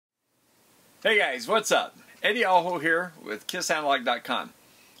Hey guys, what's up? Eddie Alho here with KissAnalog.com.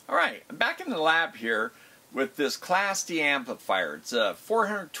 Alright, I'm back in the lab here with this Class D amplifier. It's a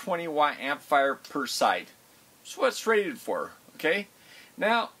 420 watt amplifier per side. That's what it's rated for, okay?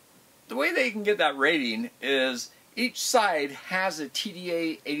 Now, the way they can get that rating is each side has a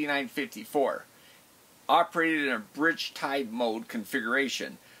TDA8954 operated in a bridge tied mode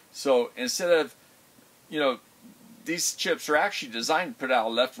configuration. So instead of, these chips are actually designed to put out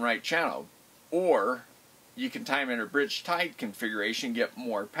a left and right channel, or you can time in a bridge tied configuration and get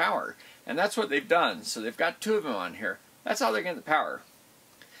more power. And that's what they've done. So they've got two of them on here. That's how they're getting the power.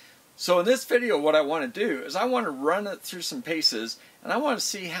 So in this video, what I want to do is I want to run it through some paces, and I want to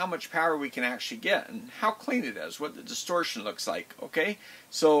see how much power we can actually get and how clean it is, what the distortion looks like, okay?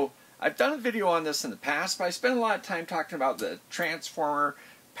 So I've done a video on this in the past, but I spent a lot of time talking about the transformer,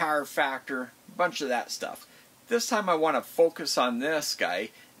 power factor, a bunch of that stuff. This time I want to focus on this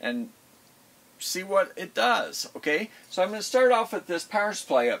guy and see what it does, okay? So I'm going to start off with this power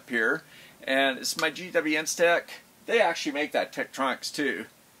supply up here, and it's my GW Instec. They actually make that Tektronix too.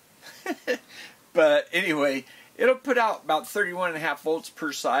 But anyway, it'll put out about 31.5 volts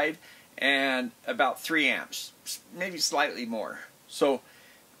per side and about 3 amps, maybe slightly more. So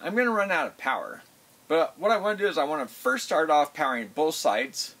I'm going to run out of power. But what I want to do is I want to first start off powering both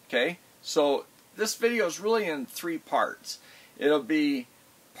sides, okay? So this video is really in 3 parts. It'll be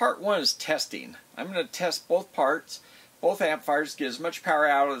part 1 is testing. I'm going to test both parts, both amplifiers, get as much power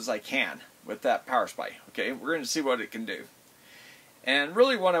out as I can with that power supply. Okay, we're going to see what it can do. And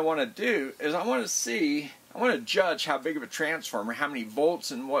really what I want to do is I want to judge how big of a transformer, how many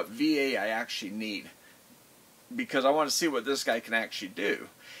volts and what VA I actually need. Because I want to see what this guy can actually do.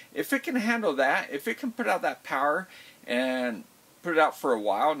 If it can handle that, if it can put out that power and put it out for a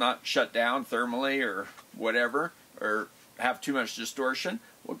while, not shut down thermally or whatever, or have too much distortion,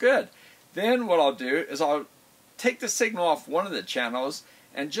 well, good. Then what I'll do is I'll take the signal off one of the channels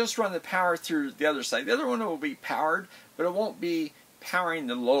and just run the power through the other side. The other one will be powered, but it won't be powering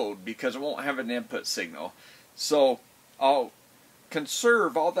the load because it won't have an input signal. So I'll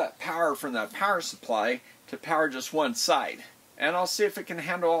conserve all that power from that power supply to power just one side. And I'll see if it can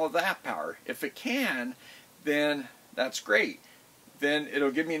handle all of that power. If it can, then that's great. Then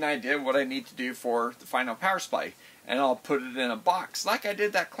it'll give me an idea of what I need to do for the final power supply. And I'll put it in a box like I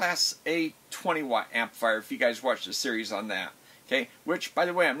did that Class A 20 watt amplifier, if you guys watched the series on that. Okay, which, by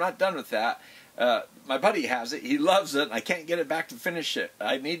the way, I'm not done with that. My buddy has it. He loves it. I can't get it back to finish it.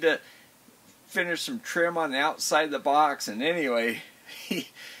 I need to finish some trim on the outside of the box. And anyway, he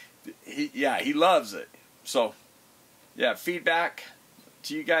loves it. So, yeah, feedback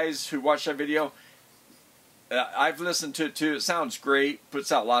to you guys who watched that video. I've listened to it too. It sounds great.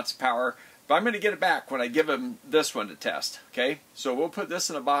 Puts out lots of power. But I'm going to get it back when I give him this one to test. Okay? So we'll put this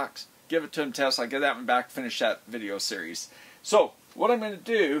in a box, give it to him to test. I'll get that one back, finish that video series. So what I'm going to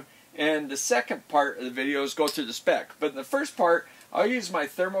do in the second part of the video is go through the spec. But in the first part, I'll use my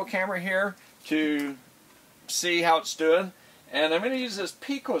thermal camera here to see how it's doing. And I'm going to use this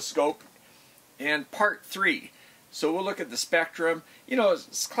Picoscope in part 3. So we'll look at the spectrum. You know,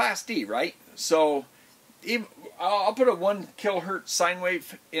 it's Class D, right? So I'll put a 1 kilohertz sine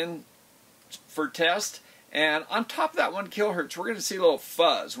wave in for test, and on top of that 1 kilohertz we're going to see a little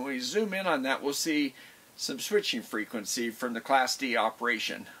fuzz. When we zoom in on that, we'll see some switching frequency from the Class D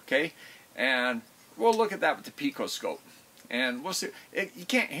operation, okay? And we'll look at that with the Picoscope, and we'll see. You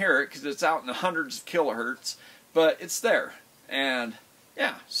can't hear it because it's out in the hundreds of kilohertz, but it's there. And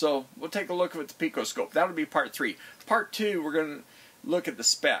yeah, so we'll take a look at the Picoscope. That'll be part 3. Part 2, we're going to look at the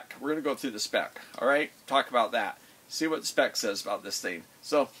spec. We're going to go through the spec, all right? Talk about that. See what the spec says about this thing.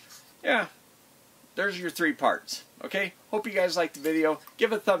 So, yeah, there's your 3 parts, okay? Hope you guys liked the video.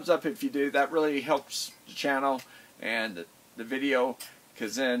 Give a thumbs up if you do. That really helps the channel and the video,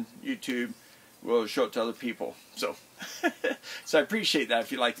 because then YouTube will show it to other people. So, so I appreciate that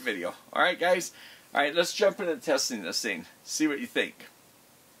if you like the video. All right, guys? All right, let's jump into testing this thing. See what you think.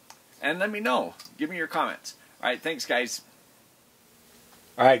 And let me know. Give me your comments. All right, thanks, guys.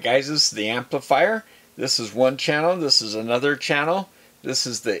 Alright guys, this is the amplifier. This is one channel, this is another channel. This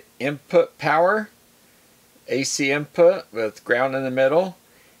is the input power, AC input with ground in the middle.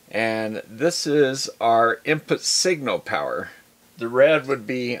 And this is our input signal power. The red would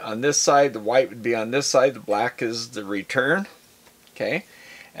be on this side, the white would be on this side, the black is the return. Okay,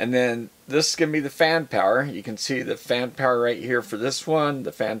 and then this is going to be the fan power. You can see the fan power right here for this one,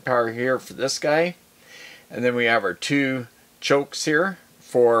 the fan power here for this guy. And then we have our 2 chokes here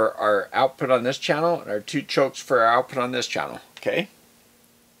for our output on this channel, and our 2 chokes for our output on this channel. Okay.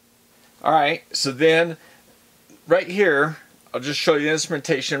 Alright, so then right here I'll just show you the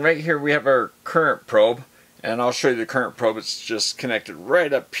instrumentation. Right here we have our current probe, and I'll show you the current probe. It's just connected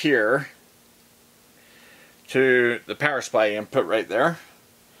right up here to the power supply input right there.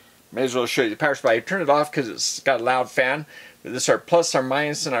 May as well show you the power supply. I turn it off because it's got a loud fan. But this is our plus, our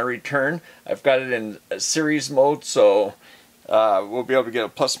minus, and our return. I've got it in a series mode, so we'll be able to get a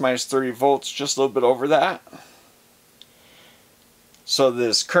plus minus 30 volts, just a little bit over that. So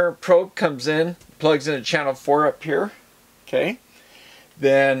this current probe comes in, plugs into channel 4 up here. Okay.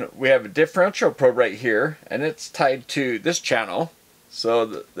 Then we have a differential probe right here, and it's tied to this channel, so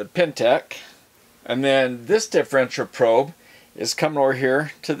the Pintec. And then this differential probe is coming over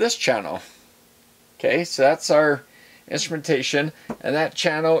here to this channel. Okay, so that's our instrumentation, and that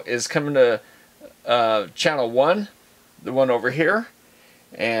channel is coming to channel 1, the one over here,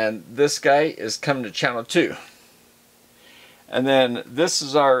 and this guy is coming to channel 2. And then this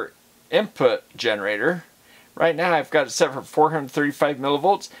is our input generator. Right now I've got it set for 435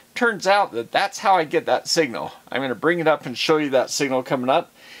 millivolts. Turns out that that's how I get that signal. I'm going to bring it up and show you that signal coming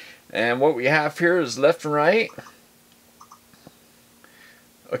up. And what we have here is left and right.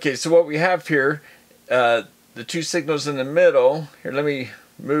 Okay, so what we have here, the two signals in the middle. Here, let me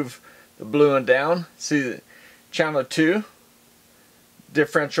move the blue one down. See, the channel 2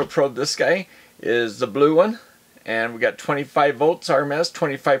 differential probe, this guy, is the blue one. And we got 25 volts RMS,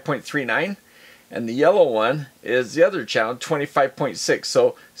 25.39. And the yellow one is the other channel, 25.6.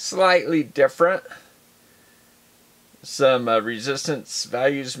 So slightly different. Some resistance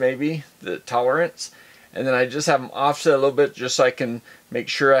values maybe, the tolerance. And then I just have them offset a little bit just so I can make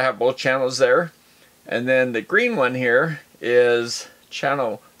sure I have both channels there. And then the green one here is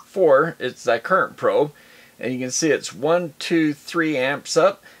channel 4. It's that current probe. And you can see it's 1, 2, 3 amps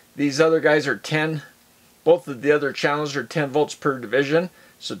up. These other guys are 10. Both of the other channels are 10 volts per division.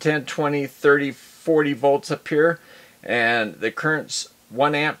 So 10, 20, 30, 40 volts up here. And the current's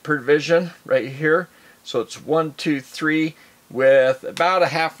 1 amp per division right here. So it's 1, 2, 3 with about a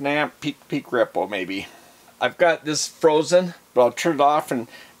half an amp peak ripple maybe. I've got this frozen, but I'll turn it off and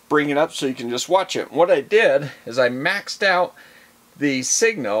bring it up so you can just watch it. What I did is I maxed out the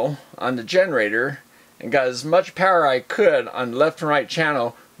signal on the generator and got as much power I could on the left and right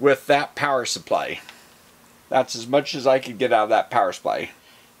channel with that power supply. That's as much as I could get out of that power supply.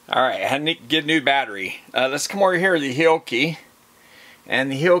 Alright, I had to get a new battery. Let's come over here to the heel key.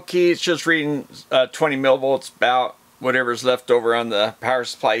 And the heel key is just reading 20 millivolts, about whatever's left over on the power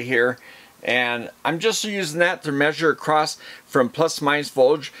supply here. And I'm just using that to measure across from plus minus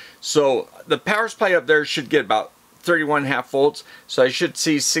voltage. So the power supply up there should get about 31.5 volts. So I should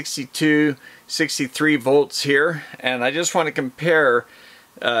see 62, 63 volts here. And I just want to compare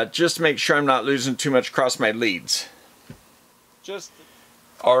just to make sure I'm not losing too much across my leads.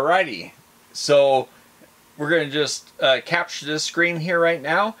 Alrighty, so we're going to just capture this screen here right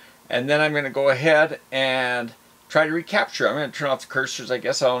now, and then I'm going to go ahead and try to recapture. I'm going to turn off the cursors. I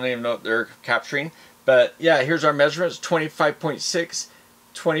guess I don't even know what they're capturing. But yeah, here's our measurements: 25.6,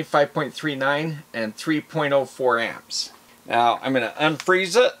 25.39, and 3.04 amps. Now I'm going to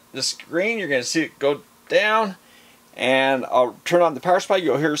unfreeze it, the screen. You're going to see it go down, and I'll turn on the power supply.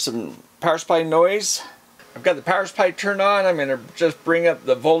 You'll hear some power supply noise. I've got the power supply turned on. I'm going to just bring up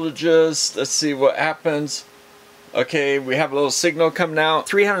the voltages. Let's see what happens. Okay, we have a little signal coming out.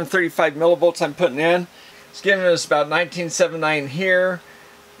 335 millivolts I'm putting in. It's giving us about 19.79 here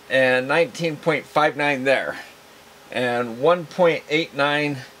and 19.59 there. And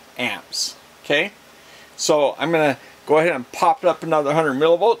 1.89 amps. Okay, so I'm going to go ahead and pop it up another 100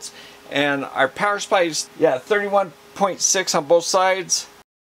 millivolts. And our power supply is, 31.6 on both sides.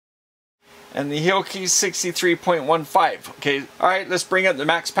 And the heel key is 63.15. Okay, alright, let's bring up the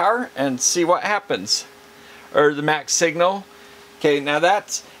max power and see what happens. Or the max signal. Okay, now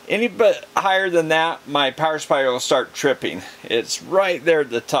that's any bit higher than that, my power supply will start tripping. It's right there at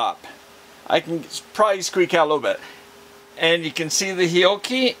the top. I can probably squeak out a little bit. And you can see the heel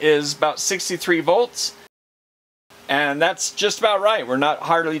key is about 63 volts. And that's just about right. We're not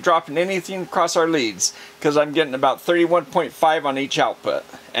hardly dropping anything across our leads, because I'm getting about 31.5 on each output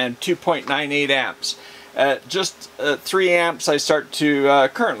and 2.98 amps. At just 3 amps I start to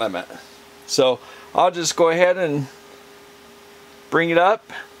current limit. So I'll just go ahead and bring it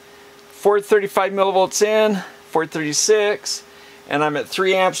up. 435 millivolts in, 436, and I'm at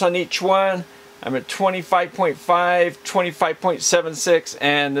 3 amps on each one. I'm at 25.5, 25.76,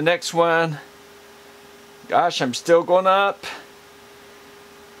 and the next one, gosh, I'm still going up.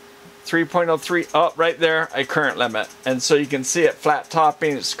 3.03, oh, right there, I current limit. And so you can see it flat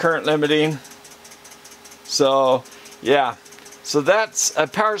topping, it's current limiting. So, yeah. So that's a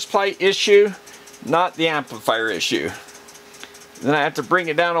power supply issue, not the amplifier issue. Then I have to bring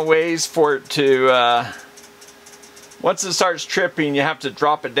it down a ways for it to, once it starts tripping, you have to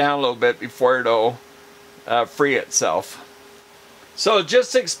drop it down a little bit before it'll free itself. So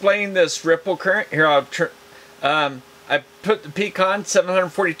just to explain this ripple current, here I put the peak on,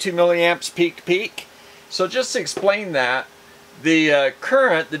 742 milliamps peak to peak. So just to explain that, the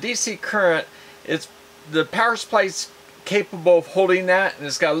current, the DC current, the power supply's capable of holding that, and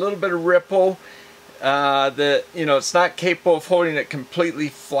it's got a little bit of ripple. It's not capable of holding it completely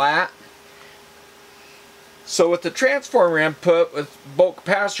flat. So with the transformer input with bulk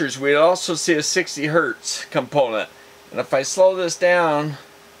capacitors, we also see a 60 hertz component. And if I slow this down,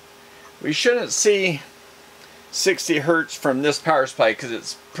 we shouldn't see 60 hertz from this power supply because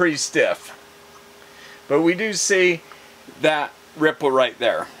it's pretty stiff. But we do see that ripple right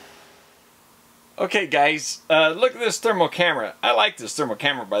there. Okay guys, look at this thermal camera. I like this thermal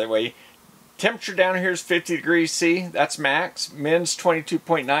camera, by the way. Temperature down here is 50 degrees C, that's max. Min's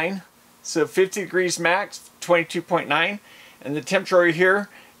 22.9. So 50 degrees max, 22.9. And the temperature over here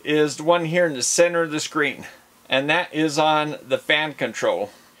is the one here in the center of the screen. And that is on the fan control.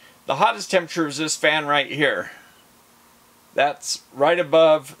 The hottest temperature is this fan right here. That's right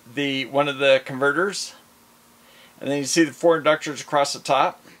above one of the converters. And then you see the 4 inductors across the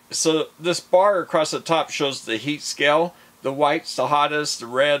top. So this bar across the top shows the heat scale. The white's the hottest, the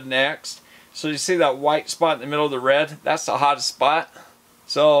red next. So you see that white spot in the middle of the red? That's the hottest spot.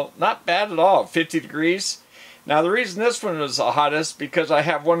 So not bad at all, 50 degrees. Now the reason this one was the hottest because I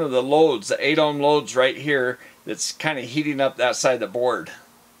have one of the loads, the 8 ohm loads right here, that's kind of heating up that side of the board.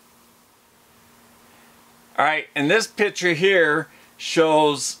 Alright, and this picture here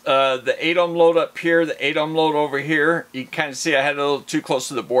shows the 8 ohm load up here, the 8 ohm load over here. You can kind of see I had it a little too close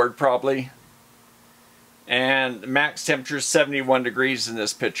to the board probably. And the max temperature is 71 degrees in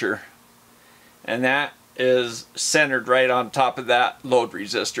this picture. And that is centered right on top of that load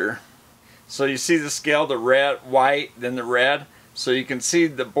resistor. So you see the scale, the red, white, then the red. So you can see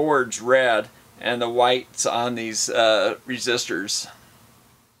the board's red and the white's on these resistors.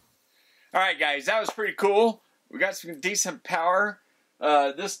 Alright guys, that was pretty cool. We got some decent power.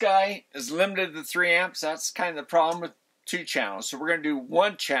 This guy is limited to 3 amps. That's kind of the problem with 2 channels. So we're going to do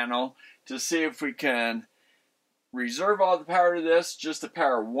 1 channel to see if we can reserve all the power to this, just to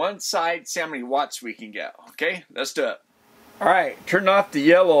power one side, see how many watts we can get. Okay, let's do it. Alright, turn off the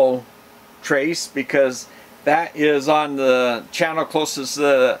yellow trace because that is on the channel closest to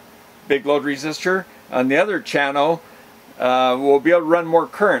the big load resistor. On the other channel, we'll be able to run more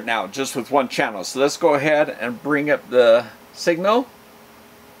current now just with 1 channel. So let's go ahead and bring up the signal.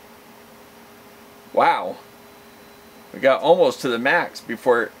 Wow, we got almost to the max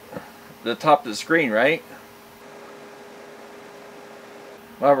before the top of the screen, right?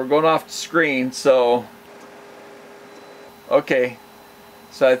 Well, we're going off the screen, so okay,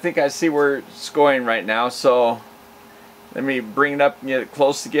 so I think I see where it's going right now. So let me bring it up and get it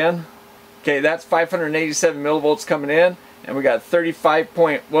close again. Okay, that's 587 millivolts coming in, and we got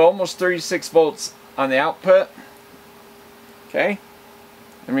almost 36 volts on the output. Okay,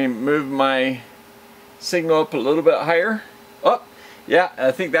 let me move my signal up a little bit higher. Oh, yeah,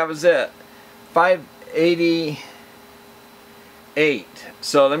 I think that was it. 588.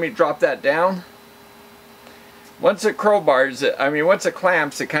 So let me drop that down. Once it crowbars it, once it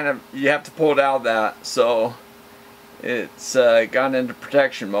clamps, it kind of, you have to pull it out of that. So it's gone into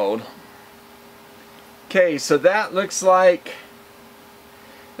protection mode. Okay, so that looks like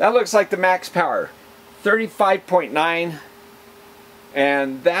the max power, 35.9,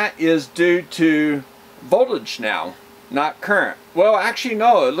 and that is due to voltage now, not current. Well, actually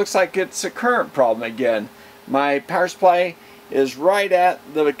no, it looks like it's a current problem again. My power supply is right at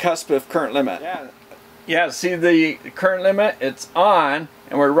the cusp of current limit. Yeah, see the current limit? It's on,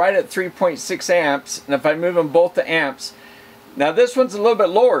 and we're right at 3.6 amps, and if I move them both to amps, now this one's a little bit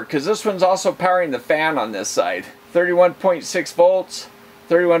lower because this one's also powering the fan on this side. 31.6 volts,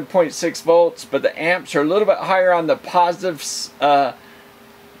 31.6 volts, but the amps are a little bit higher on the positive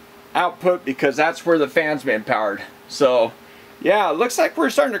output because that's where the fan's being powered. So yeah, it looks like we're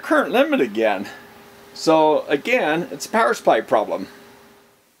starting to current limit again. So again, it's a power supply problem.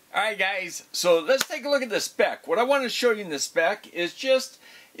 Alright guys, so let's take a look at the spec. What I want to show you in the spec is just,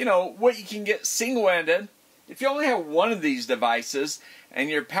 what you can get single-ended. If you only have one of these devices and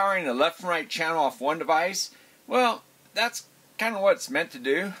you're powering the left and right channel off one device, well, that's kind of what it's meant to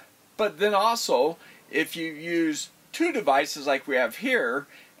do. But then also, if you use 2 devices like we have here,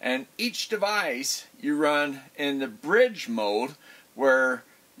 and each device you run in the bridge mode where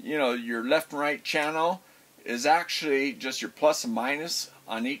your left and right channel is actually just your plus and minus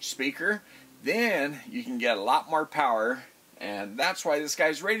on each speaker, then you can get a lot more power And that's why this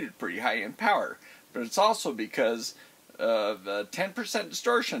guy's rated pretty high in power. But it's also because of the 10%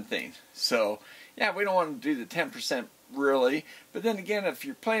 distortion thing. So yeah, we don't want to do the 10% really. But then again, if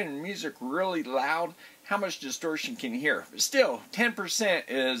you're playing music really loud, how much distortion can you hear? But still, 10%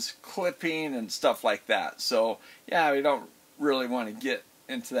 is clipping and stuff like that. So yeah, we don't really want to get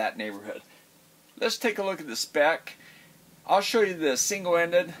into that neighborhood. Let's take a look at the spec. I'll show you the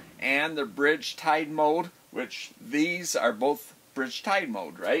single-ended and the bridge tied mode, which these are both bridge tied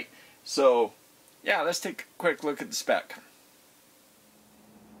mode, right? So yeah, let's take a quick look at the spec.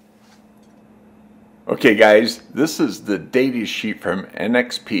 Okay guys, this is the data sheet from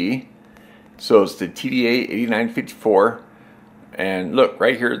NXP. So it's the TDA8954, and look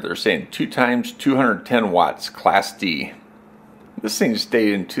right here, they're saying 2 times 210 watts Class D. This thing's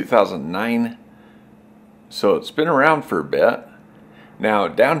dated in 2009, so it's been around for a bit. Now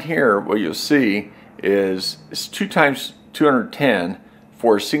down here, what you'll see is it's 2 times 210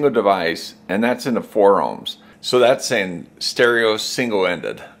 for a single device, and that's in the 4 ohms. So that's in stereo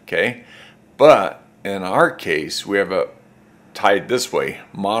single-ended, okay? But in our case, we have a tied this way,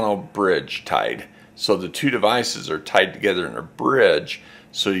 mono bridge tied. So the 2 devices are tied together in a bridge,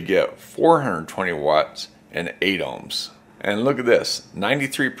 so you get 420 watts and 8 ohms. And look at this,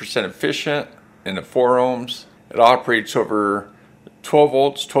 93% efficient in the 4 ohms. It operates over 12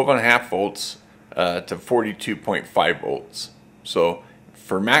 volts, 12.5 volts to 42.5 volts. So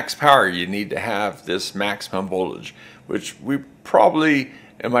for max power, you need to have this maximum voltage, which we probably,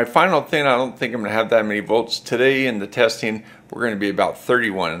 in my final thing, I don't think I'm going to have that many volts. Today in the testing, we're going to be about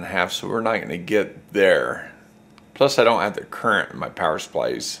 31.5, so we're not going to get there. Plus, I don't have the current in my power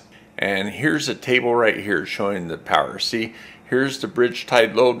supplies. And here's a table right here showing the power. See, here's the bridge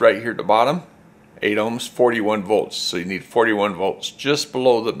tied load right here at the bottom. 8 ohms, 41 volts. So you need 41 volts just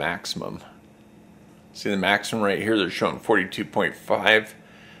below the maximum. See the maximum right here, they're showing 42.5.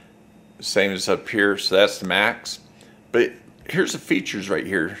 Same as up here, so that's the max. But here's the features right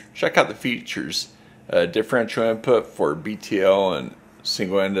here. Check out the features. Differential input for BTL and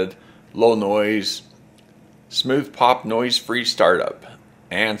single-ended, low noise, smooth pop, noise-free startup,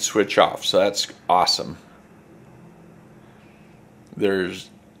 and switch off. So that's awesome. There's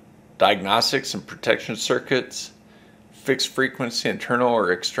diagnostics and protection circuits, fixed frequency internal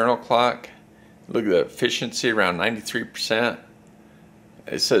or external clock. Look at the efficiency, around 93%.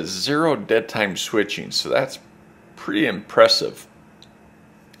 It says 0 dead time switching, so that's pretty impressive.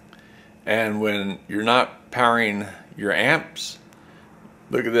 And when you're not powering your amps,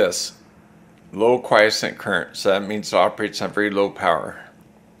 look at this, low quiescent current. So that means it operates on very low power.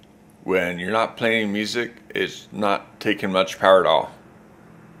 When you're not playing music, it's not taking much power at all.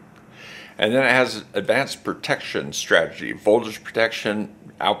 And then it has advanced protection strategy, voltage protection,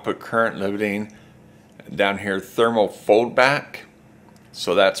 output current limiting, down here thermal fold back.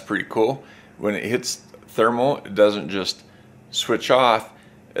 So that's pretty cool. When it hits thermal, it doesn't just switch off.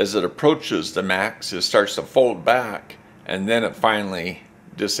 As it approaches the max, it starts to fold back, and then it finally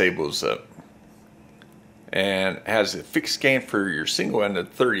disables it. And it has a fixed gain for your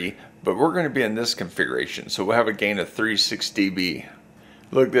single-ended 30, but we're going to be in this configuration, so we'll have a gain of 36 dB.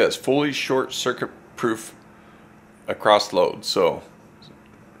 Look at this, fully short circuit proof across load. So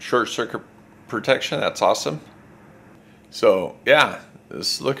short circuit protection, that's awesome. So yeah,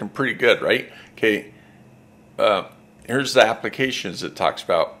 this is looking pretty good, right? Okay, here's the applications it talks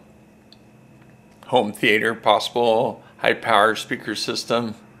about. Home theater, possible, high power speaker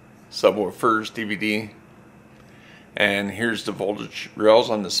system, subwoofers, DVD. And here's the voltage rails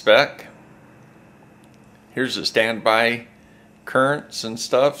on the spec. Here's the standby currents and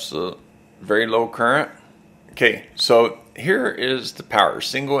stuff, so very low current. Okay, so here is the power,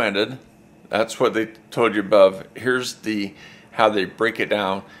 single-ended. That's what they told you above. Here's the how they break it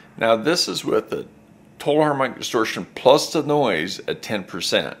down. Now this is with the total harmonic distortion plus the noise at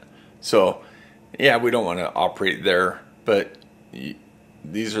 10%. So yeah, we don't want to operate there, but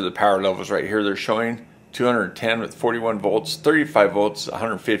these are the power levels right here. They're showing 210 with 41 volts, 35 volts,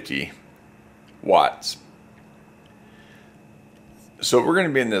 150 watts. So we're going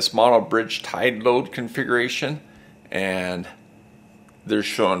to be in this mono bridge tied load configuration, and they're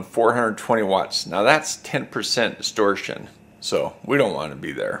showing 420 watts. Now that's 10% distortion, so we don't want to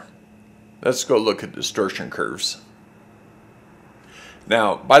be there. Let's go look at distortion curves.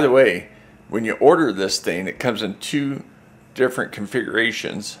 Now, by the way, when you order this thing, it comes in 2 different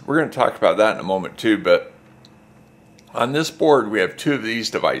configurations. We're going to talk about that in a moment too, but on this board we have 2 of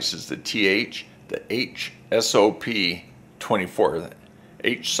these devices, the TH, the HSOP 24, the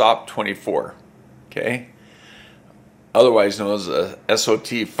HSOP 24, okay? Otherwise known as a SOT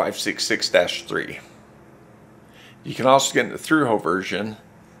 566-3. You can also get in the through-hole version.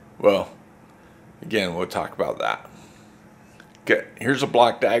 Well, again, we'll talk about that. Okay, here's a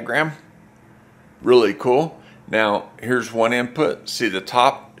block diagram. Really cool. Now, here's one input. See, the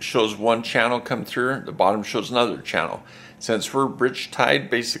top shows one channel come through, the bottom shows another channel. Since we're bridge tied,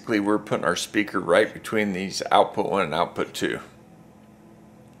 basically we're putting our speaker right between these output 1 and output 2.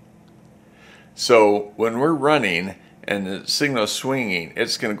 So when we're running and the signal is swinging,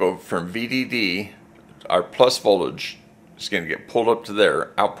 it's going to go from VDD, our plus voltage is going to get pulled up to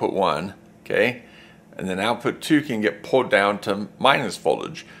there, output 1, okay? And then output 2 can get pulled down to minus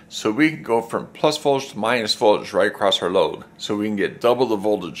voltage. So we can go from plus voltage to minus voltage right across our load. So we can get double the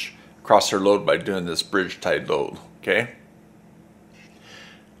voltage across our load by doing this bridge tied load, okay?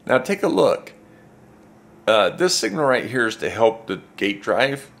 Now take a look. This signal right here is to help the gate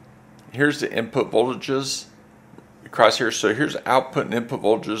drive. Here's the input voltages across here. So here's output and input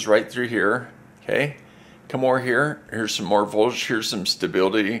voltages right through here, okay? Come over here, here's some more voltage, here's some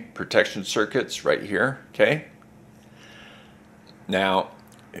stability protection circuits right here, okay? Now,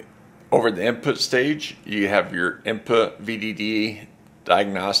 over the input stage, you have your input VDD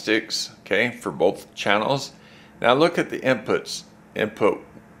diagnostics, okay, for both channels. Now look at the inputs, input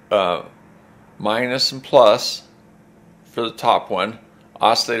minus and plus for the top one,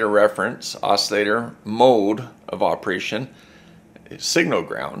 oscillator reference, oscillator mode of operation, signal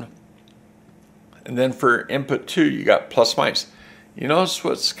ground. And then for input 2, you got plus minus. You notice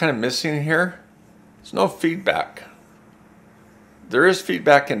what's kind of missing here? There's no feedback. There is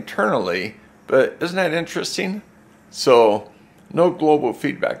feedback internally, but isn't that interesting? So no global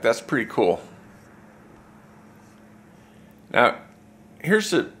feedback. That's pretty cool. Now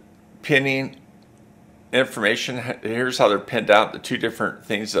here's the pinning information. Here's how they're pinned out, the two different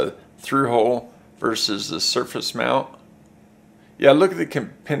things, the through hole versus the surface mount. Yeah, look at the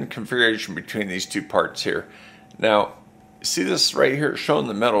pin configuration between these two parts here. Now, see this right here showing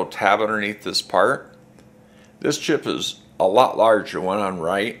the metal tab underneath this part? This chip is a lot larger, one on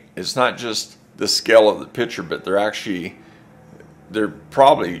right. It's not just the scale of the picture, but they're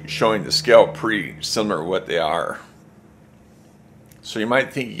probably showing the scale pretty similar to what they are. So you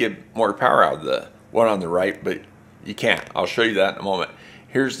might think you get more power out of the one on the right, but you can't. I'll show you that in a moment.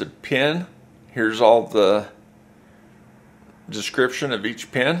 Here's the pin. Here's all the description of each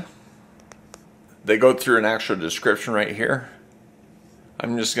pin. They go through an actual description right here.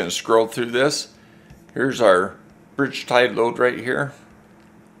 I'm just going to scroll through this. Here's our bridge tied load right here.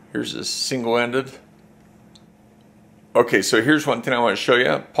 Here's a single-ended. Okay, so here's one thing I want to show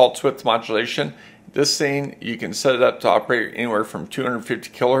you, pulse width modulation. This thing, you can set it up to operate anywhere from 250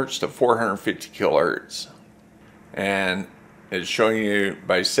 kilohertz to 450 kilohertz. And it's showing you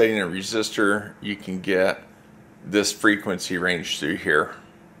by setting a resistor, you can get this frequency range through here.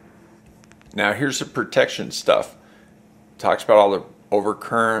 Now here's the protection stuff. Talks about all the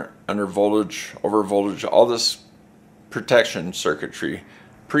overcurrent, under voltage, over voltage, all this protection circuitry.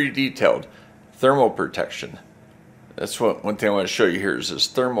 Pretty detailed. Thermal protection. That's what one thing I want to show you here is this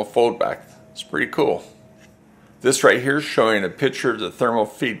thermal fold back. It's pretty cool. This right here is showing a picture of the thermal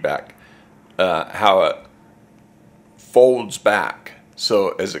feedback, how it folds back. So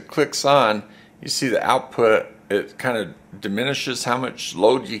as it clicks on, you see the output, it kind of diminishes how much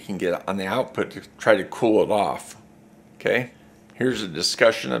load you can get on the output to try to cool it off. Okay, here's a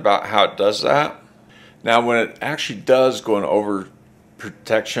discussion about how it does that. Now when it actually does go in over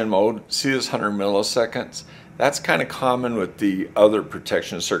protection mode, see this 100 milliseconds? That's kind of common with the other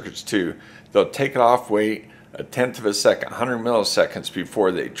protection circuits too. They'll take it off, wait a tenth of a second, 100 milliseconds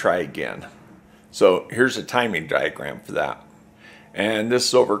before they try again. So here's a timing diagram for that. And this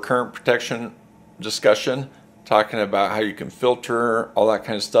is over current protection discussion, talking about how you can filter, all that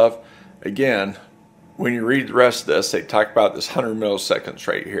kind of stuff. Again, when you read the rest of this, they talk about this 100 milliseconds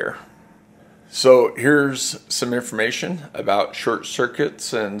right here. So here's some information about short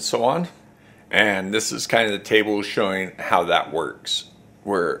circuits and so on. And this is kind of the table showing how that works,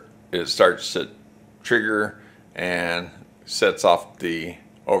 where it starts to trigger and sets off the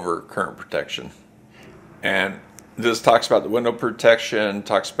over current protection. And this talks about the window protection,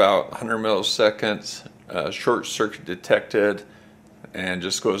 talks about 100 milliseconds, short circuit detected, and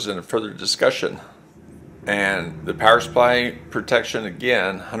just goes into further discussion. And the power supply protection,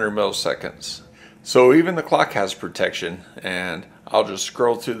 again, 100 milliseconds. So even the clock has protection, and I'll just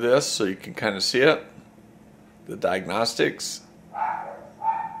scroll through this so you can kind of see it. The diagnostics.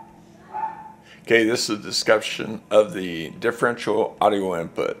 Okay, this is a discussion of the differential audio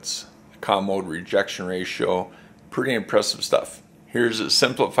inputs, comm mode rejection ratio, pretty impressive stuff. Here's a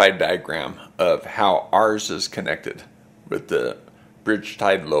simplified diagram of how ours is connected with the bridge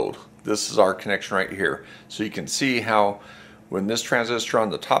tied load. This is our connection right here. So you can see how when this transistor on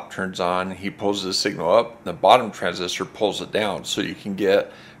the top turns on, he pulls the signal up, the bottom transistor pulls it down. So you can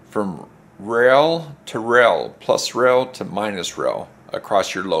get from rail to rail, plus rail to minus rail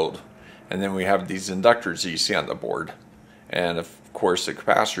across your load. And then we have these inductors that you see on the board. And of course the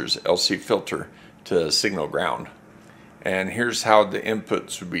capacitor's LC filter to signal ground. And here's how the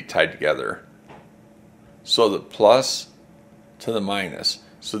inputs would be tied together. So the plus to the minus.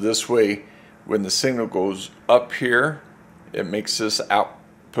 So this way, when the signal goes up here, it makes this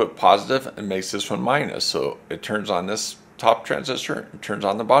output positive and makes this one minus. So it turns on this top transistor and turns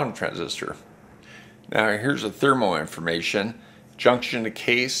on the bottom transistor. Now here's the thermal information. Junction to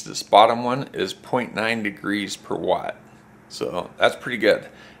case, this bottom one is 0.9 degrees per watt. So that's pretty good.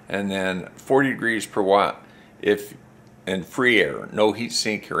 And then 40 degrees per watt if in free air, no heat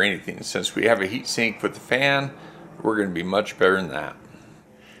sink or anything. Since we have a heat sink with the fan, we're going to be much better than that.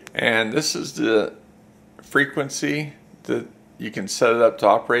 And this is the frequency that you can set it up to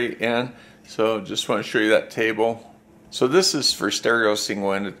operate in. So just want to show you that table. So this is for stereo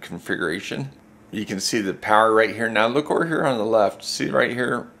single-ended configuration. You can see the power right here. Now look over here on the left. See right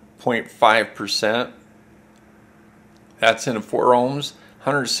here, 0.5%. That's in 4 ohms,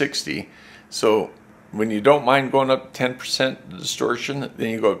 160. So when you don't mind going up 10% distortion, then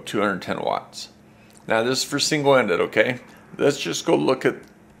you go up 210 watts. Now this is for single-ended, okay? Let's just go look at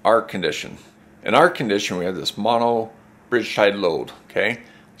our condition. In our condition, we have this mono bridge tied load, okay?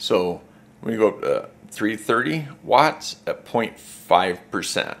 So we go up to 330 watts at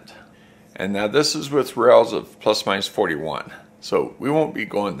 0.5%. And now this is with rails of plus minus 41. So we won't be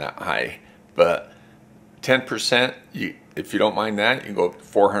going that high, but 10%, if you don't mind that, you can go up to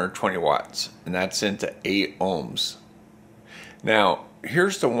 420 watts, and that's into 8 ohms. Now,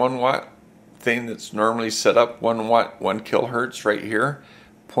 here's the 1 watt thing that's normally set up, 1 watt, 1 kilohertz right here.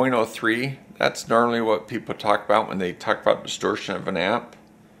 0.03, that's normally what people talk about when they talk about distortion of an amp.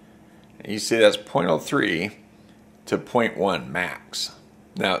 And you see that's 0.03 to 0.1 max.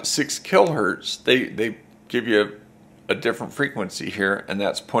 Now 6 kilohertz, they give you a different frequency here, and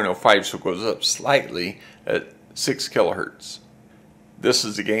that's 0.05, so it goes up slightly at 6 kilohertz. This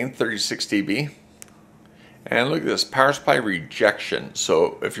is the gain, 36 dB. And look at this, power supply rejection.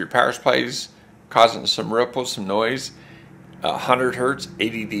 So if your power supply is causing some ripple, some noise, 100 hertz,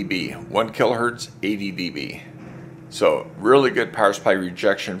 80 dB. 1 kilohertz, 80 dB. So really good power supply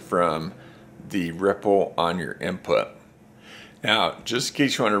rejection from the ripple on your input. Now, just in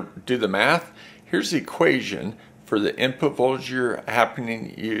case you want to do the math, here's the equation for the input voltage you're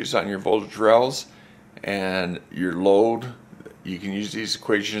happening to use on your voltage rails and your load. You can use these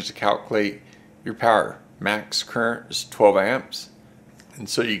equations to calculate your power. Max current is 12 amps. And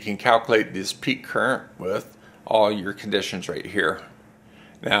so you can calculate this peak current with all your conditions right here.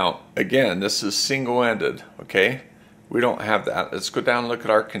 Now, again, this is single-ended, okay? We don't have that. Let's go down and look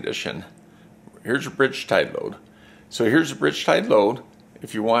at our condition. Here's a bridge tied load. So here's a bridge tied load.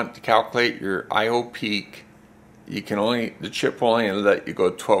 If you want to calculate your I/O peak, you can the chip will only let you go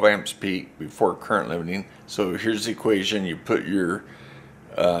 12 amps peak before current limiting. So here's the equation. You put your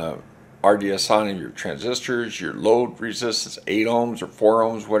RDS on of your transistors, your load resistance, 8 ohms or 4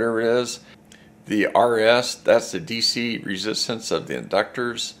 ohms, whatever it is. The RS, that's the DC resistance of the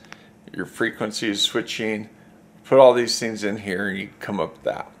inductors. Your frequency is switching. Put all these things in here and you come up with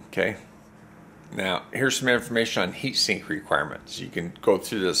that, okay? Now, here's some information on heatsink requirements. You can go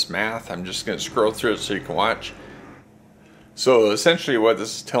through this math. I'm just going to scroll through it so you can watch. So essentially what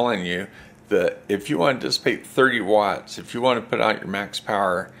this is telling you, that if you want to dissipate 30 watts, if you want to put out your max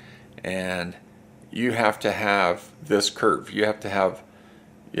power, and you have to have this curve. You have to have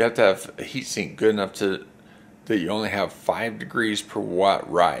a heatsink good enough that you only have 5 degrees per watt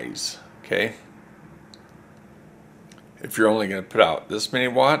rise, okay? If you're only going to put out this many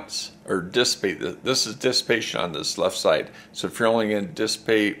watts, or dissipate, this is dissipation on this left side. So if you're only going to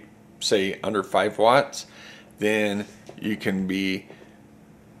dissipate, say, under 5 watts, then you can be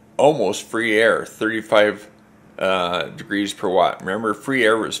almost free air, 35 degrees per watt. Remember, free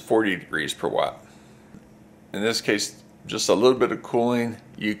air was 40 degrees per watt. In this case, just a little bit of cooling,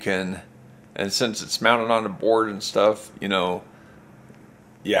 you can, and since it's mounted on a board and stuff, you know,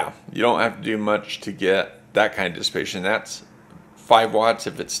 yeah, you don't have to do much to get that kind of dissipation. That's 5 watts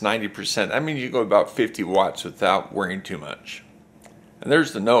if it's 90%. I mean, you go about 50 watts without worrying too much. And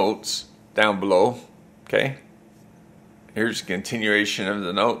there's the notes down below, okay? Here's a continuation of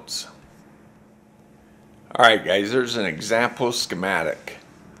the notes. Alright guys, there's an example schematic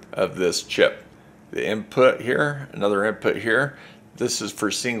of this chip. The input here, another input here. This is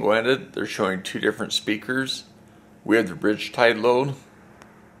for single-ended. They're showing 2 different speakers. We have the bridge tied load.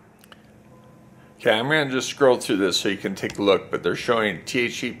 Okay, I'm going to just scroll through this so you can take a look, but they're showing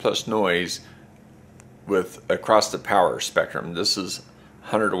THE plus noise with across the power spectrum. This is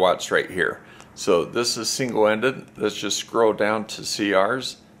 100 watts right here. So this is single-ended. Let's just scroll down to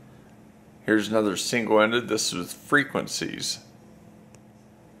CRs. Here's another single-ended. This is with frequencies.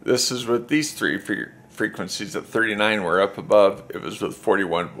 This is with these three frequencies at 39 were up above. It was with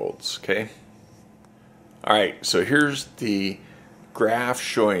 41 volts, okay? Alright, so here's the graph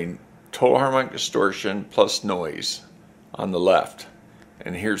showing total harmonic distortion plus noise on the left.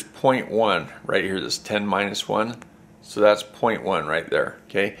 And here's 0.1 right here, this 10 minus 1. So that's 0.1 right there,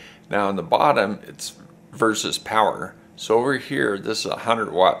 okay? Now on the bottom, it's versus power. So over here, this is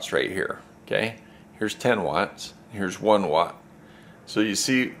 100 watts right here, okay? Here's 10 watts, here's 1 watt. So you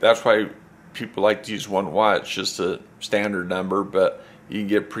see, that's why people like to use 1 watt. It's just a standard number, but you can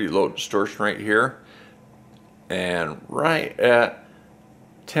get pretty low distortion right here. And right at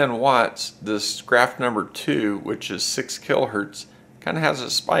 10 watts, this graph number 2, which is 6 kilohertz, kind of has a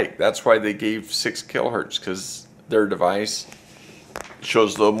spike. That's why they gave 6 kilohertz, because their device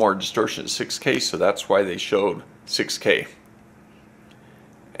shows a little more distortion at 6K, so that's why they showed 6K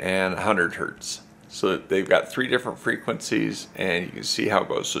and 100 hertz. So they've got 3 different frequencies, and you can see how it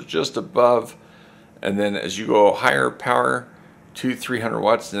goes. So just above, and then as you go higher power to 300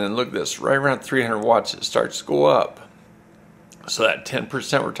 watts, and then look at this, right around 300 watts it starts to go up. So that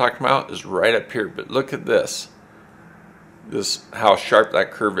 10% we're talking about is right up here, but look at this. This, how sharp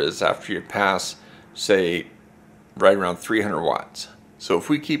that curve is after you pass, say, right around 300 watts. So if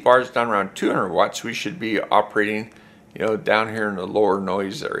we keep ours down around 200 watts, we should be operating, you know, down here in the lower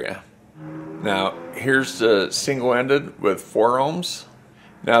noise area. Now, here's the single-ended with 4 ohms.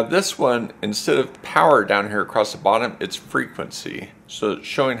 Now this one, instead of power down here across the bottom, it's frequency. So it's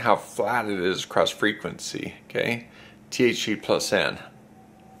showing how flat it is across frequency, okay? THE plus N.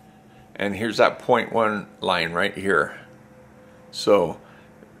 And here's that 0.1 line right here. So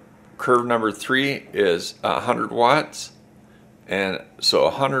curve number 3 is 100 watts. And so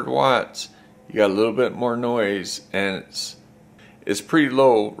 100 watts, you got a little bit more noise, and it's pretty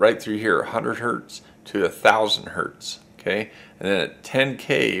low right through here, 100 hertz to 1000 hertz, okay? And then at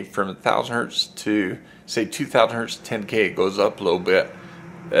 10K, from 1000 hertz to say 2000 hertz to 10K, it goes up a little bit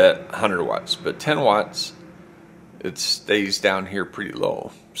at 100 watts. But 10 watts, it stays down here pretty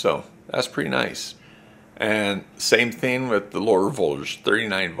low. So that's pretty nice. And same thing with the lower voltage,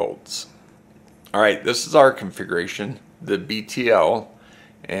 39 volts. All right, this is our configuration, the BTL,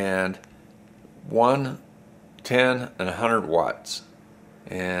 and 1, 10, and 100 watts.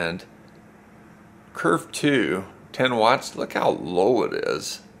 And curve 2, 10 watts, look how low it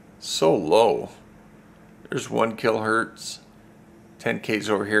is. So low. There's 1 kilohertz, 10K's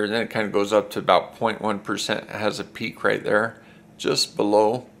over here, and then it kind of goes up to about 0.1%. It has a peak right there, just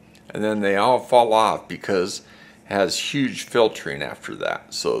below. And then they all fall off because it has huge filtering after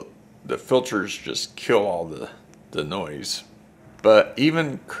that. So the filters just kill all the noise. But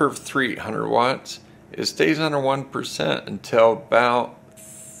even curve 3, 100 watts, it stays under 1% until about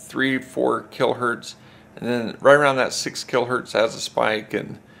 3-4 kilohertz, and then right around that 6 kilohertz has a spike,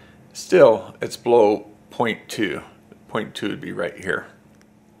 and still it's below 0.2. 0.2 would be right here.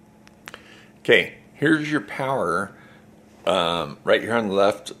 Okay, here's your power right here on the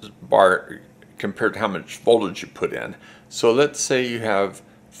left bar compared to how much voltage you put in. So let's say you have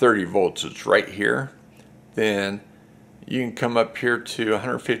 30 volts, it's right here. Then you can come up here to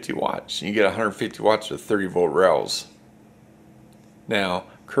 150 watts. You get 150 watts with 30 volt rails. Now,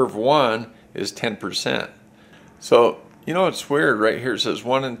 curve 1 is 10%. So, you know it's weird right here. It says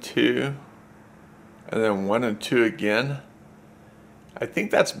 1 and 2, and then 1 and 2 again. I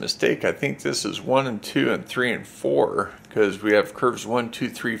think that's a mistake. I think this is 1 and 2 and 3 and 4, because we have curves 1, 2,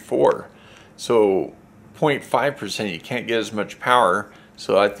 3, 4. So 0.5%, you can't get as much power.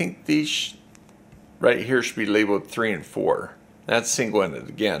 So I think these right here should be labeled 3 and 4. That's single-ended,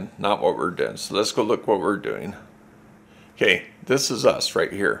 again, not what we're doing. So let's go look what we're doing. Okay, this is us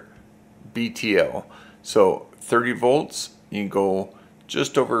right here, BTL. So 30 volts, you can go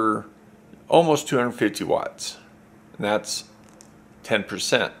just over almost 250 watts. And that's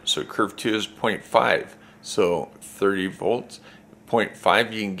 10%. So curve 2 is 0.5. So 30 volts,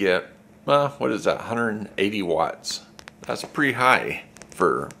 0.5, you can get, what is that, 180 watts. That's pretty high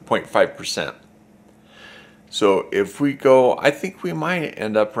for 0.5%. So if we go, I think we might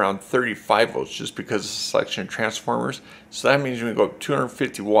end up around 35 volts just because of the selection of transformers. So that means we go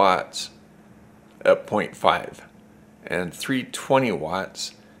 250 watts at 0.5 and 320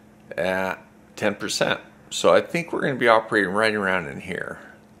 watts at 10%. So I think we're going to be operating right around in here.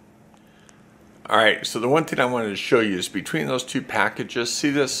 Alright, so the one thing I wanted to show you is between those two packages, see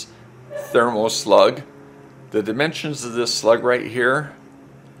this thermal slug. The dimensions of this slug right here,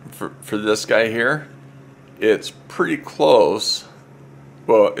 for this guy here, it's pretty close.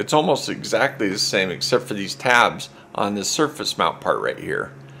 Well, it's almost exactly the same except for these tabs on this surface mount part right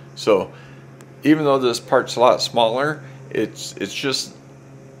here. So even though this part's a lot smaller, it's just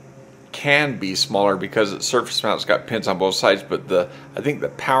can be smaller because the surface mount's got pins on both sides, but I think the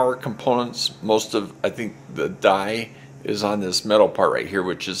power components, I think the die is on this metal part right here,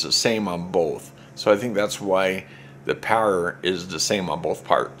 which is the same on both. So I think that's why the power is the same on both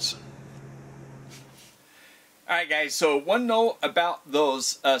parts. Alright guys, so one note about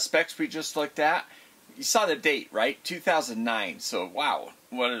those specs we just looked at. You saw the date, right? 2009. So wow,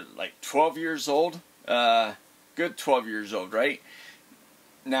 what, like 12 years old? Good 12 years old, right?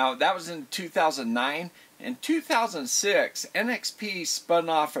 Now that was in 2009. In 2006, NXP spun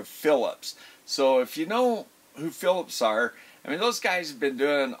off of Philips. So if you know who Philips are, I mean, those guys have been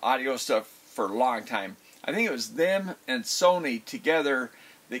doing audio stuff for a long time. I think it was them and Sony together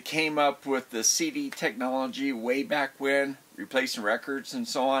that came up with the CD technology way back when, replacing records and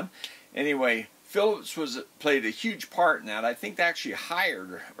so on. Anyway, Philips played a huge part in that. I think they actually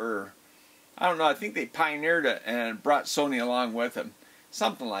hired, or I don't know, I think they pioneered it and brought Sony along with them.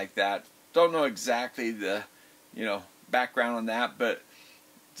 Something like that. Don't know exactly the, background on that, but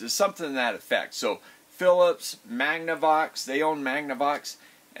just something to that effect. So Philips, Magnavox, they own Magnavox,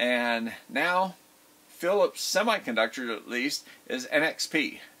 and now Philips Semiconductor, at least, is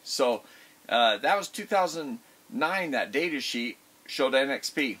NXP. So that was 2009. That data sheet showed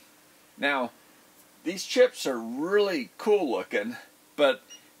NXP. Now these chips are really cool looking, but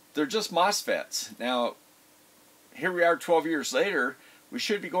they're just MOSFETs. Now here we are 12 years later. We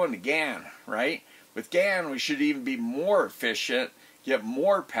should be going to GaN, right? With GaN, we should even be more efficient, get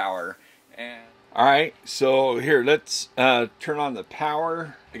more power. And all right, so here, let's turn on the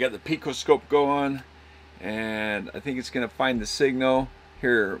power. I got the Picoscope going, and I think it's going to find the signal.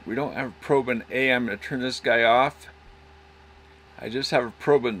 Here, we don't have a probe in A. I'm going to turn this guy off. I just have a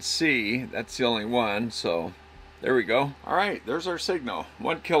probe in C. That's the only one, so there we go. All right, there's our signal,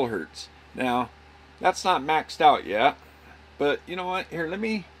 1 kilohertz. Now, that's not maxed out yet. But you know what? Here, let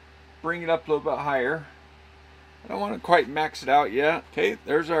me bring it up a little bit higher. I don't want to quite max it out yet. Okay,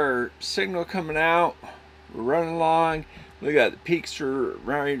 there's our signal coming out. We're running along. Look at that, the peaks are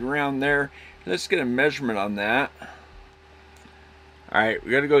right around there. Let's get a measurement on that. Alright, we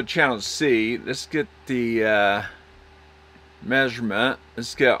got to go to channel C. Let's get the measurement.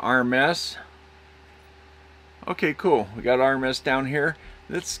 Let's get RMS. Okay, cool. We got RMS down here.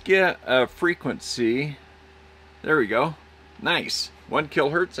 Let's get a frequency. There we go. Nice. 1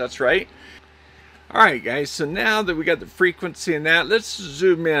 kilohertz, that's right. Alright guys, so now that we got the frequency in that, let's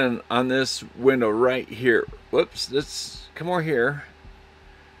zoom in on this window right here. Whoops, let's come over here.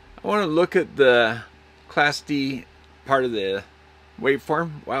 I want to look at the Class D part of the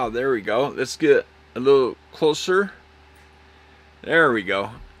waveform. Wow, there we go. Let's get a little closer. There we go.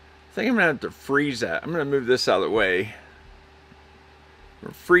 I think I'm going to have to freeze that. I'm going to move this out of the way.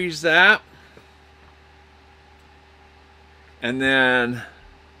 We'll freeze that. And then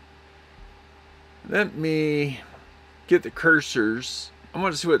let me get the cursors. I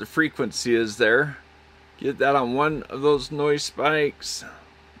want to see what the frequency is there. Get that on one of those noise spikes.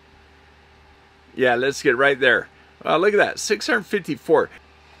 Yeah, let's get right there. Look at that, 654.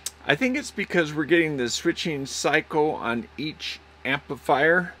 I think it's because we're getting the switching cycle on each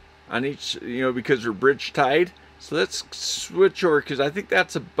amplifier, on each, because we're bridge tied. So let's switch over, because I think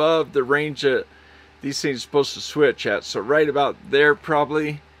that's above the range that these things are supposed to switch at. So right about there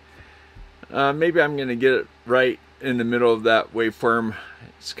probably. Maybe I'm going to get it right in the middle of that waveform.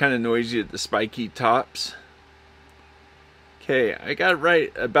 It's kind of noisy at the spiky tops. Okay, I got it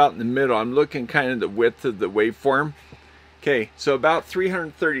right about in the middle. I'm looking kind of the width of the waveform. Okay, so about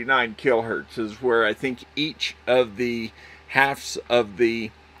 339 kilohertz is where I think each of the halves of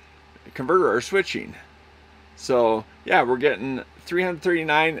the converter are switching. So yeah, we're getting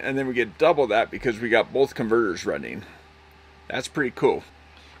 339, and then we get double that because we got both converters running. That's pretty cool.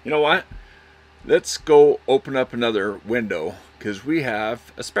 You know what? Let's go open up another window because we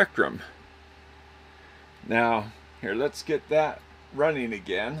have a spectrum. Now, here, let's get that running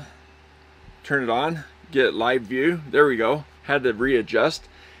again. Turn it on, get live view. There we go. Had to readjust.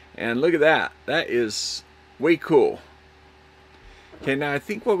 And look at that. That is way cool. Okay, now I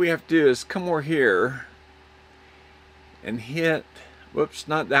think what we have to do is come over here and hit, whoops,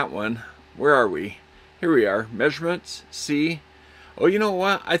 not that one. Where are we? Here we are. Measurements, C. Oh, you know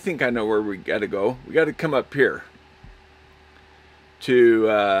what? I think I know where we got to go. We got to come up here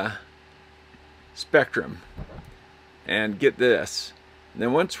to spectrum and get this. And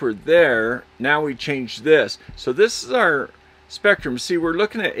then once we're there, now we change this. So this is our spectrum. See, we're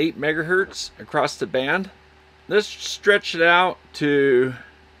looking at 8 megahertz across the band. Let's stretch it out to,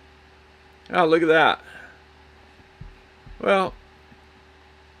 oh, look at that. Well,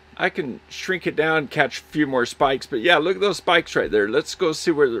 I can shrink it down and catch a few more spikes, but yeah, look at those spikes right there. Let's go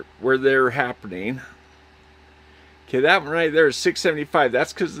see where they're happening. Okay, that one right there is 675.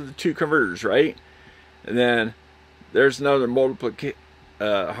 That's because of the 2 converters, right? And then there's another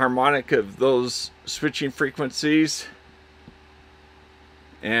harmonic of those switching frequencies.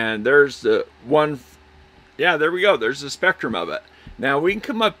 And there's the one, yeah, there we go. There's the spectrum of it. Now we can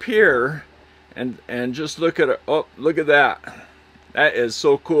come up here and just look at it. Oh, look at that. That is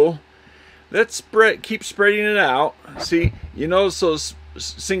so cool. Let's keep spreading it out. See, you notice those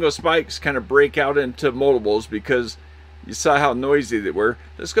single spikes kind of break out into multiples because you saw how noisy they were.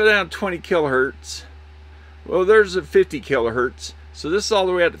 Let's go down 20 kilohertz. Well, there's a 50 kilohertz. So this is all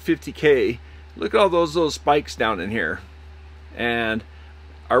the way up to 50K. Look at all those little spikes down in here. And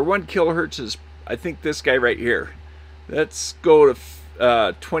our 1 kilohertz is, I think, this guy right here. Let's go to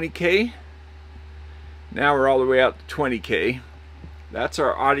 20K. Now we're all the way out to 20K. That's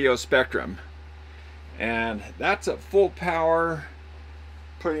our audio spectrum. And that's at full power,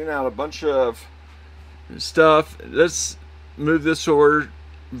 putting out a bunch of stuff. Let's move this over,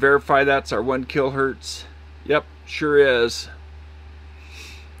 verify that's our 1 kilohertz. Yep, sure is.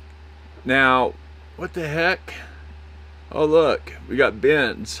 Now, what the heck? Oh, look, we got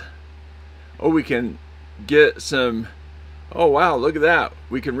bins. Oh, we can get some, oh wow, look at that.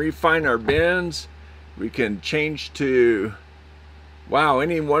 We can refine our bins. We can change to, wow,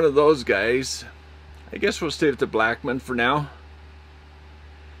 any one of those guys. I guess we'll stay with the Blackman for now.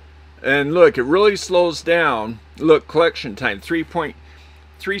 And look, it really slows down. Look, collection time,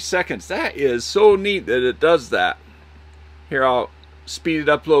 3.3 seconds. That is so neat that it does that. Here, I'll speed it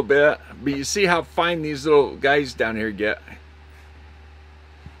up a little bit. But you see how fine these little guys down here get.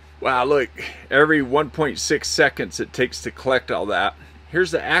 Wow, look, every 1.6 seconds it takes to collect all that.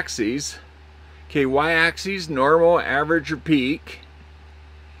 Here's the axes. Okay, y-axis, normal, average, or peak.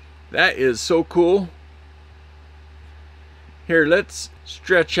 That is so cool. Here, let's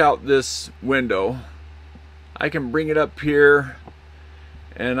stretch out this window. I can bring it up here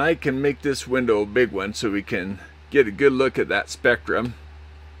and I can make this window a big one so we can get a good look at that spectrum.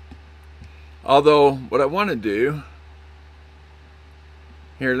 Although, what I want to do,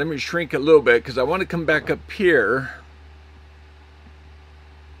 here, let me shrink a little bit because I want to come back up here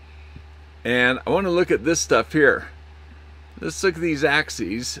and I want to look at this stuff here. Let's look at these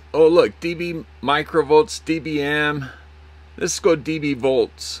axes. Oh, look, dB microvolts, dBm. Let's go dB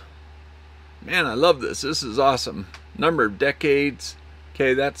volts. Man, I love this. This is awesome. Number of decades.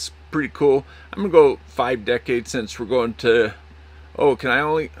 Okay, that's pretty cool. I'm going to go 5 decades since we're going to, oh, can I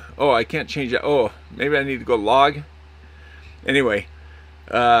only, oh, I can't change that. Oh, maybe I need to go log. Anyway,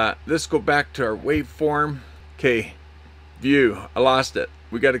 let's go back to our waveform. Okay, view. I lost it.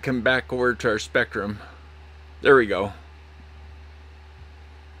 We got to come back over to our spectrum. There we go.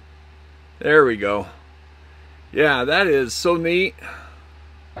 There we go. Yeah, that is so neat.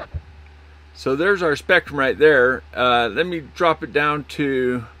 So there's our spectrum right there. Let me drop it down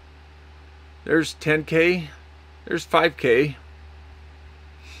to, there's 10K, there's 5K.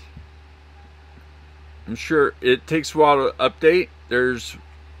 I'm sure it takes a while to update. Is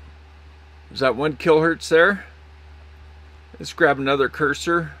that 1 kilohertz there? Let's grab another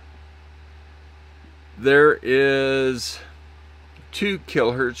cursor. There is 2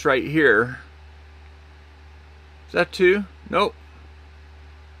 kilohertz right here. Is that 2? Nope.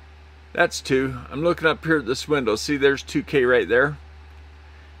 That's 2. I'm looking up here at this window. See, there's 2K right there.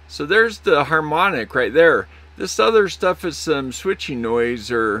 So there's the harmonic right there. This other stuff is some switching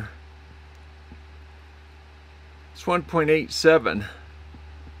noise, or it's 1.87.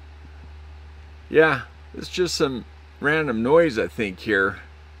 Yeah, it's just some random noise, I think, here.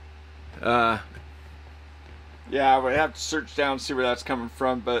 Yeah, I would have to search down and see where that's coming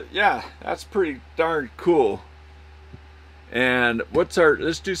from, but yeah, that's pretty darn cool. And what's our,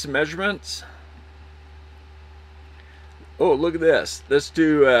 let's do some measurements. Oh, look at this. Let's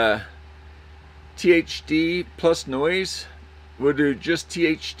do THD plus noise. We'll do just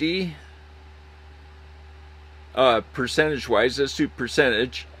THD. Percentage wise, let's do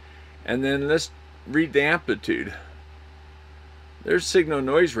percentage. And then let's read the amplitude. There's signal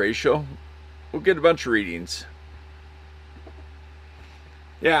noise ratio. We'll get a bunch of readings.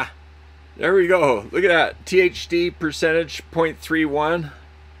 Yeah, there we go. Look at that. THD percentage 0.31.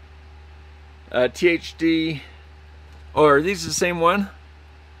 THD, oh, are these the same one?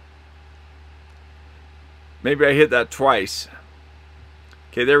 Maybe I hit that twice.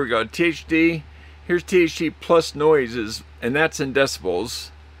 Okay, there we go. THD. Here's THD plus noises, and that's in decibels.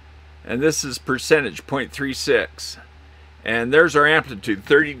 And this is percentage, 0.36. And there's our amplitude,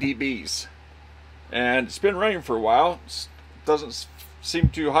 30 dBs. And it's been running for a while. It doesn't seem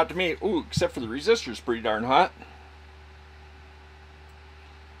too hot to me. Ooh, except for the resistor's pretty darn hot.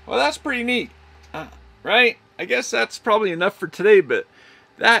 Well, that's pretty neat, right? I guess that's probably enough for today, but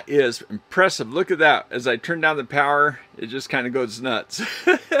that is impressive. Look at that. As I turn down the power, it just kind of goes nuts.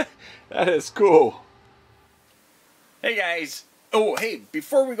 That is cool. Hey guys. Oh, hey,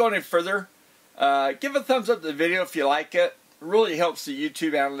 before we go any further, give a thumbs up to the video if you like it. It really helps the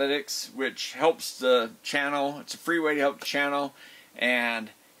YouTube analytics, which helps the channel. It's a free way to help the channel.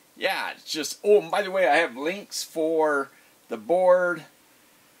 And yeah, it's just, oh, and by the way, I have links for the board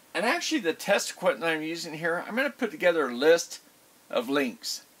and actually the test equipment I'm using here. I'm going to put together a list of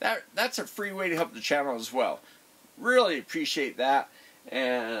links. That's a free way to help the channel as well. Really appreciate that.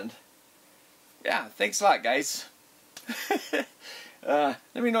 And yeah, thanks a lot, guys. Let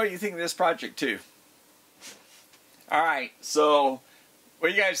me know what you think of this project too. Alright, so what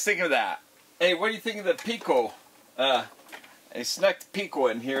do you guys think of that? Hey, what do you think of the Pico? I snuck the Pico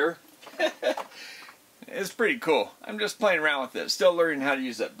in here. It's pretty cool. I'm just playing around with it, still learning how to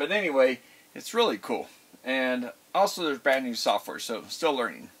use it. But anyway, it's really cool. And also there's brand new software, so still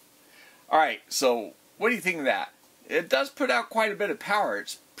learning. Alright, so what do you think of that? It does put out quite a bit of power.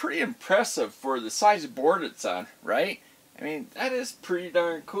 It's pretty impressive for the size of board it's on, right? I mean, that is pretty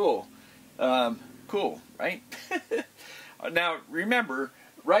darn cool. Cool, right? Now, remember,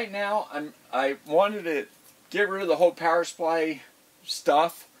 right now, I wanted to get rid of the whole power supply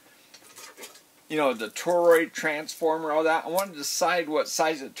stuff. You know, the toroid transformer, all that. I wanted to decide what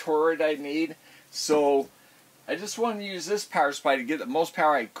size of toroid I need. So, I just wanted to use this power supply to get the most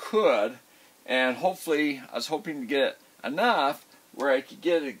power I could. And hopefully, I was hoping to get enough where I could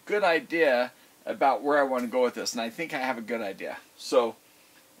get a good idea about where I want to go with this. And I think I have a good idea. So,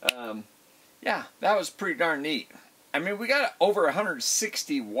 yeah, that was pretty darn neat. I mean, we got over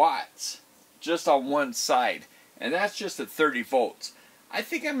 160 watts just on one side. And that's just at 30 volts. I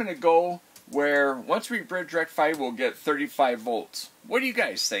think I'm going to go where once we bridge rectify, we'll get 35 volts. What do you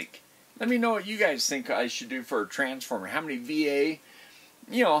guys think? Let me know what you guys think I should do for a transformer. How many VA?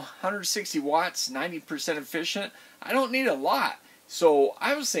 You know, 160 watts, 90% efficient. I don't need a lot. So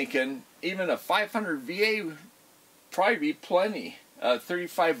I was thinking even a 500 VA would probably be plenty.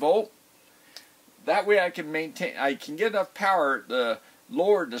 35 volt. That way I can maintain, I can get enough power at the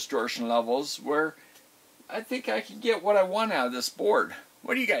lower distortion levels where I think I can get what I want out of this board.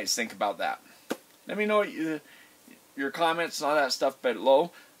 What do you guys think about that? Let me know your comments and all that stuff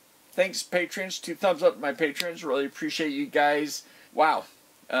below. Thanks, patrons. 2 thumbs up to my patrons. Really appreciate you guys. Wow.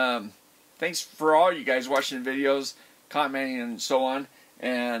 Thanks for all you guys watching the videos, commenting, and so on.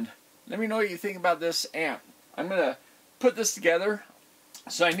 And let me know what you think about this amp. I'm going to put this together.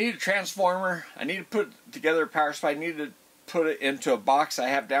 So I need a transformer. I need to put together a power supply. I need to put it into a box I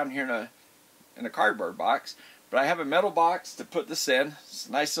have down here in a cardboard box. But I have a metal box to put this in. It's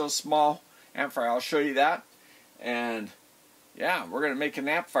a nice little small amplifier. I'll show you that. And yeah, we're going to make an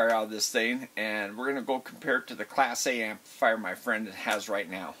amplifier out of this thing. And we're going to go compare it to the Class A amplifier my friend has right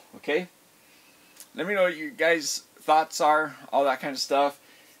now. Okay? Let me know what you guys' thoughts are. All that kind of stuff.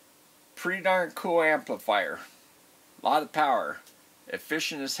 Pretty darn cool amplifier. A lot of power.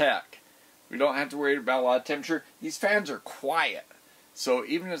 Efficient as heck. We don't have to worry about a lot of temperature. These fans are quiet. So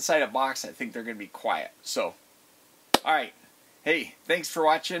even inside a box, I think they're going to be quiet. So, alright. Hey, thanks for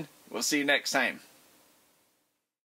watching. We'll see you next time.